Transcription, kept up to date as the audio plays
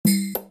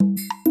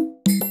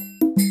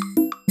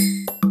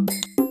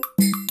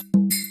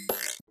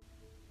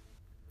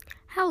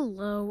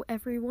Hello,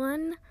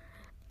 everyone.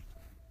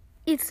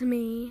 It's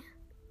me.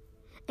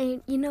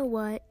 And you know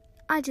what?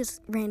 I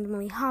just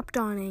randomly hopped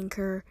on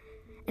Anchor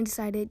and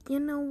decided, you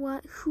know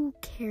what? Who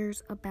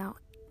cares about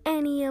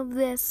any of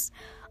this?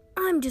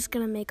 I'm just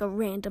gonna make a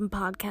random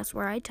podcast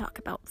where I talk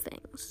about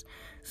things.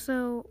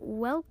 So,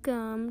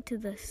 welcome to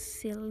the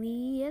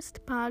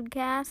silliest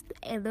podcast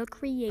ever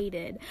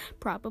created.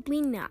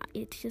 Probably not.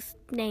 It's just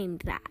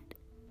named that.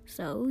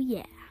 So,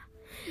 yeah.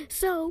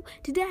 So,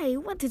 today,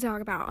 what to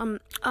talk about?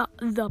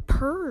 The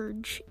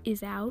Purge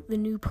is out, the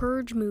new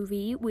Purge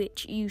movie,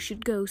 which you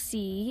should go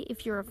see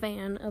if you're a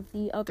fan of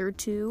the other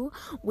two,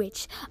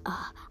 which,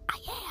 I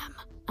am.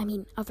 I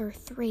mean, other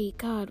three.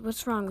 God,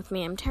 what's wrong with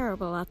me? I'm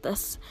terrible at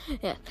this.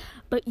 Yeah.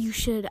 But you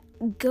should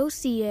go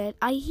see it.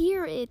 I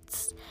hear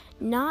it's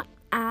not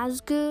as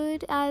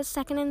good as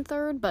second and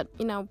third, but,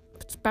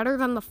 it's better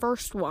than the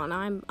first one.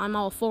 I'm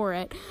all for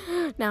it.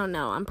 Now,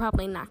 no, I'm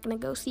probably not gonna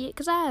go see it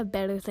because I have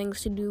better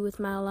things to do with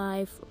my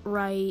life,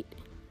 right?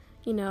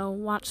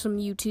 Watch some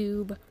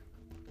YouTube.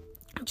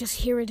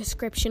 Just hear a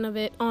description of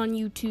it on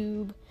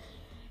YouTube.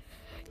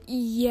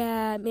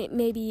 Yeah,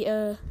 maybe,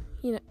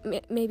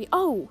 maybe,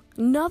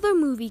 another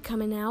movie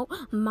coming out.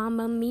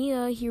 Mamma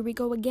Mia, here we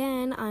go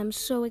again. I'm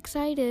so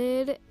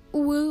excited.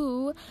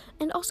 Woo.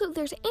 And also,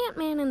 there's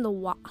Ant-Man and the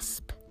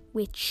Wasp,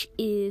 which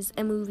is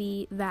a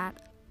movie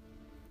that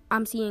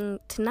I'm seeing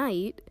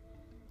tonight,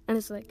 and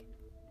it's like,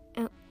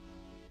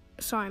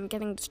 sorry, I'm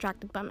getting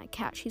distracted by my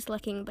cat. She's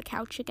licking the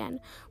couch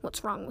again.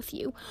 What's wrong with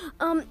you?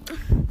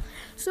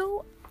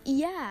 So,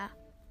 yeah,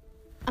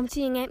 I'm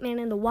seeing Ant-Man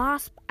and the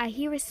Wasp. I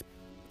hear it's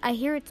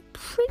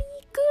pretty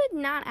good,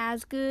 not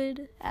as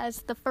good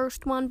as the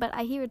first one, but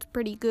I hear it's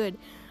pretty good,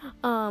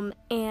 and,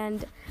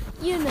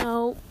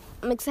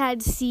 I'm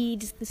excited to see,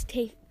 does this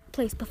take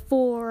place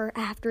before or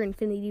after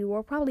Infinity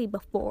War? Probably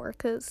before,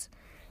 because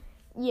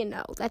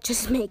that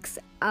just makes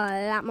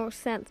a lot more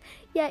sense.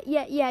 Yeah,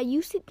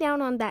 you sit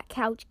down on that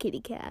couch,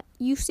 kitty cat.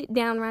 You sit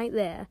down right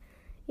there.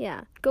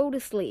 Yeah, go to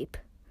sleep.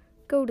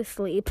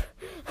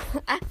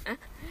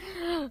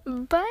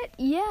 But,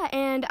 yeah,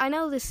 and I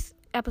know this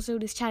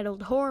episode is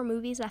titled Horror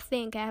Movies, I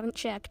think. I haven't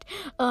checked.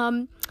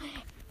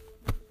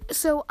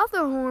 So,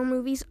 other horror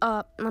movies,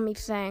 let me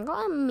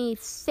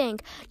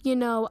think,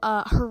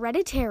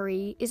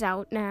 Hereditary is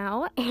out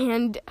now,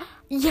 and,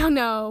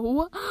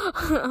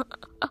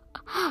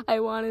 I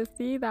want to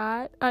see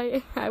that.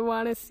 I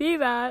want to see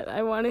that.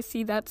 I want to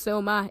see that so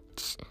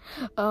much.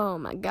 Oh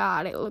my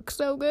god, it looks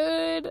so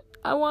good.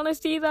 I want to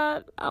see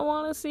that. I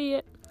want to see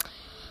it.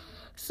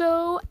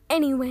 So,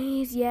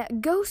 anyways, yeah,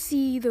 go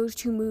see those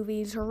two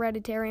movies,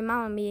 Hereditary,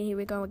 Mamma Mia, here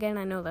we go again.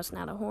 I know that's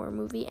not a horror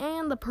movie.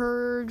 And The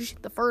Purge,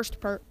 the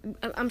first Purge.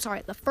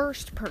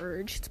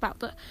 It's about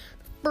the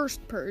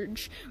first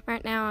Purge.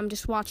 Right now, I'm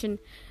just watching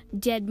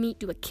Dead Meat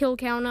do a kill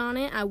count on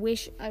it. I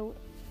wish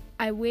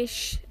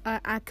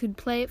I could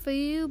play it for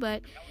you,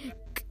 but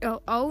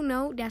oh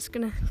no, that's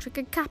gonna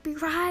trigger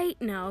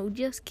copyright. No,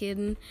 just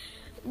kidding.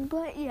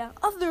 But yeah,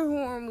 other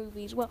horror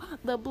movies. Well,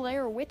 the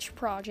Blair Witch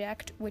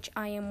Project, which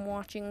I am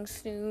watching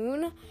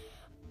soon.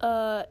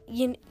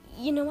 You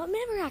know, I've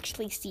never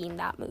actually seen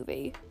that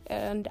movie,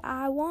 and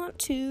I want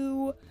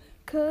to,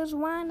 'cause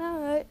why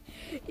not?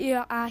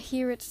 Yeah, I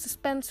hear it's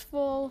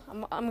suspenseful.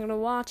 I'm gonna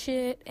watch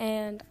it,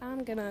 and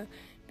I'm gonna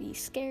be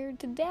scared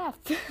to death.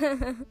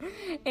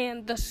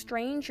 And The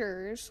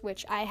Strangers,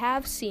 which I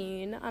have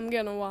seen, I'm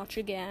gonna watch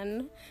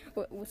again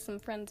with some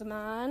friends of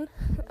mine.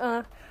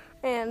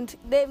 And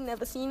they've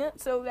never seen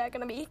it, so they're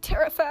gonna be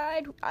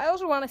terrified. I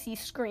also want to see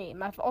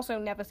Scream. I've also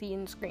never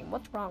seen Scream.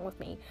 What's wrong with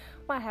me?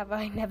 Why have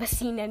I never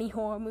seen any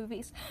horror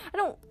movies? I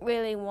don't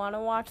really want to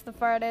watch the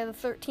Friday the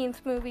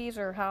 13th movies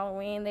or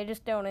Halloween. They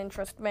just don't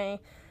interest me.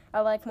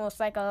 I like more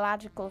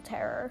psychological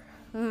terror.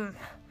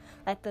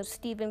 Like those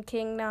Stephen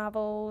King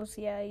novels.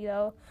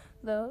 Yeah,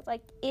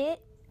 like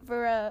It.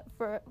 For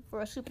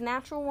a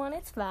supernatural one,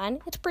 it's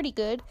fine. It's pretty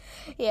good.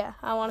 Yeah,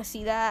 I want to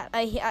see that.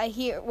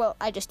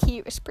 I just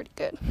hear it's pretty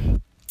good.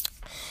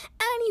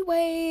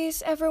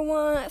 Anyways,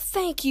 everyone,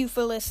 thank you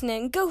for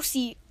listening. Go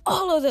see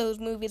all of those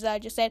movies I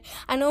just said.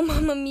 I know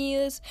Mamma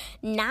Mia's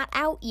not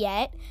out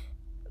yet,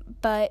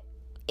 but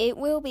it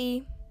will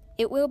be.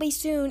 It will be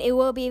soon. It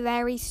will be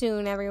very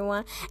soon,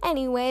 everyone.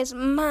 Anyways,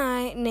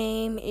 my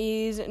name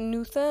is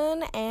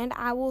Nuthan, and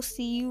I will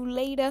see you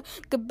later.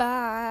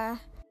 Goodbye.